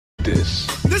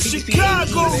This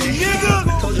Chicago,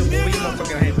 nigga. Told you, boy, you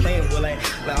motherfucker I ain't playing with like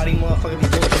all these motherfuckers be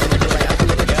doing like I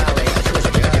swear to God,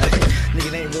 nigga,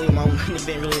 they ain't really my nigga,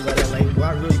 they ain't really like that. Like, boy, I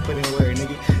really put in word,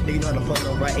 nigga. Nigga know how to fuck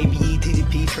up, right? ABE,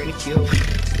 TGP, trade to kill.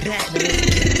 That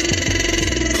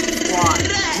Squad,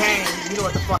 gang, you know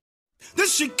what the fuck?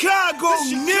 This Chicago,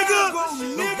 nigga.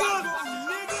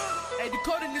 Hey,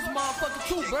 Dakota in this motherfucker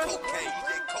too, bro.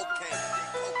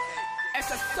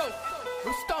 SSO,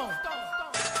 with Stone,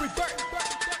 Free Bird.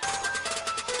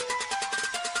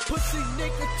 Pussy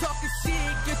nigga talking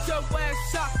shit, get your ass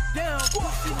shot down.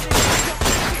 Pussy nigga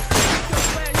talking shit, get your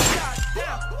ass shot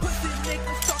down. Pussy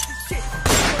niggas talking shit,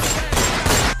 get your ass shot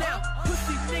down.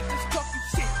 Pussy niggas talking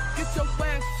shit, get your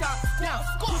ass shot down.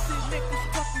 Pussy niggas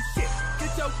talking shit,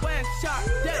 get your ass shot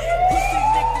down. Pussy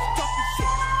niggas talking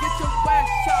shit, get your ass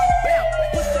shot down.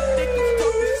 Pussy niggas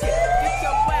talking shit, get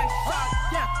your ass shot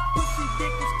down. Pussy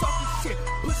niggas talking shit,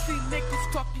 pussy niggas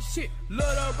talking shit.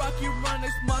 Little Rocky run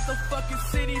this motherfucking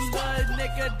city, little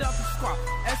nigga double squad.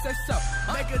 SSO,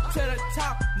 make it to the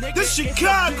top, nigga. This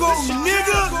Chicago,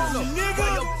 nigga. Nigga,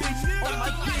 your bitch on my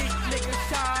dick, nigga.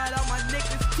 Shout out my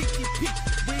niggas, TTP.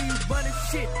 We running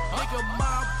shit, nigga.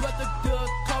 My brother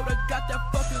Dakota got that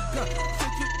fucking gun.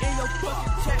 Shoot you in your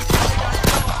fucking chest, nigga. I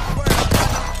don't worry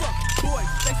about no fuck boys.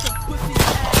 They some pussy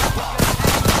ass, nigga.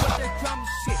 Ain't with that drama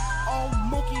shit. All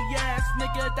monkey ass,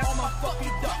 nigga. That's my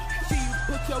fucking dog. See you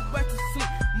put your ass to sleep.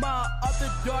 My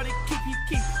other daughter,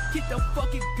 keep the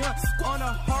fucking gun on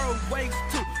a horror waves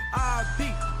too. I be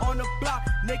on the block,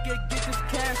 nigga, get this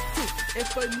cash too.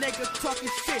 If a nigga talking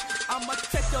shit, I'ma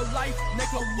take your life,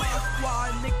 nigga. My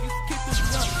squad, niggas keep the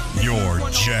gun. You're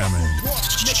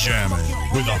jamming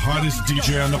with the hottest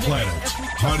DJ on the planet.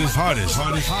 Hottest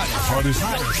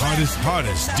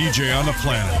DJ on the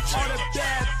planet. All the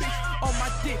bad bitch on my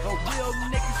dick, real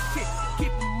nigga shit.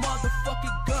 Keep a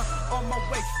motherfucking gun on my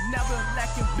waist, never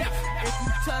lacking bitch. If you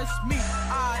touch me,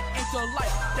 I ain't your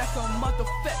life. That's a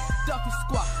motherfucking ducky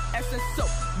squad. SSO,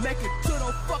 make it to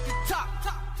the fucking top.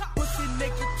 Pussy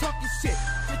nigga talking shit,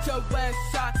 get your ass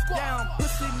shot down.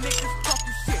 Pussy niggas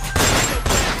talking shit, get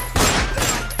your ass shot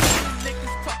down. Pussy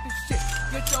niggas talking shit,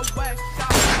 get your ass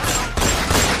shot down.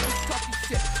 Pussy niggas talking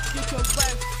shit, get your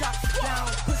ass shot down.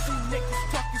 Pussy niggas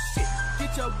talking shit,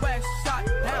 get your ass shot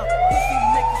down. Pussy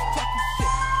niggas talking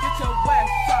shit, get your ass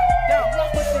shot down.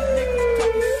 Pussy niggas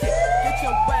talking shit, get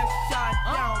your ass shot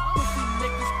down. Pussy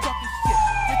niggas talking shit,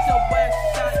 get your ass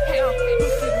shot down.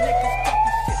 Pussy niggas talking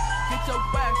shit, get your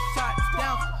ass shot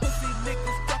down. Pussy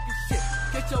niggas talking shit,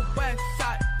 get your ass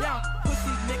shot down.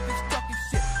 Pussy niggas talking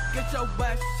shit, get your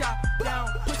ass shot down.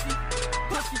 Pussy.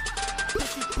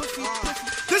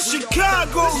 This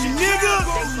Chicago, nigga.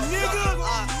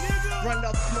 Run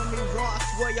up on me raw,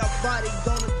 swear your body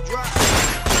gonna drop.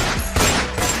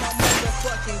 My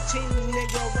motherfucking team,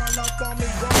 nigga, run up on me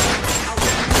raw. I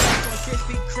run up on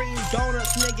Krispy Kreme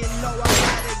donuts, nigga. Know I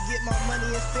gotta get my money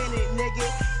and spend it, nigga.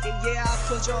 And yeah, I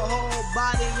put your whole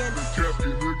body in the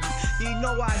casket, nigga. You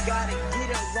know I gotta get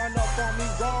it. Run up on me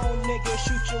wrong, nigga.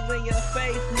 Shoot you in your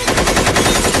face, nigga.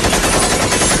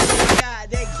 God,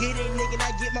 they get it, nigga.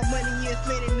 I get my money and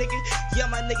spend it, nigga. Yeah,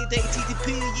 my nigga, they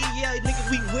TTP. Yeah, nigga,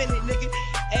 we win it, nigga.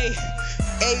 Hey,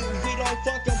 we don't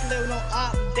fucking play with no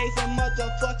op. They some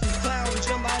motherfucking clowns.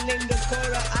 Yeah, my name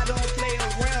Dakota. I don't play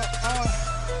around.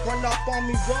 Run up on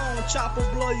me wrong, chopper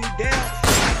blow you down.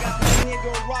 I got my nigga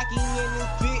Rocky in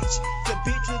this bitch. The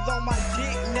bitch was on my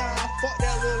dick. Now I fuck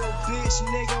that little bitch,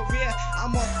 nigga. Yeah,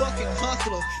 I'm a fucking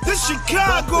hustler. This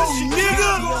Chicago,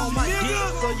 nigga. On my dick,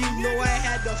 so you know I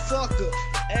had to fuck her.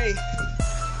 Hey,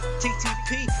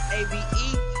 TTP,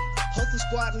 ABE, hustle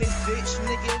squad in this bitch,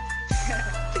 nigga.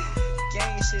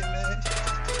 Gang shit, man.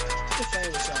 What's the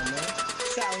fame with y'all, man?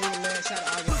 Shout out to me, man. Shout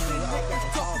out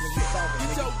to all the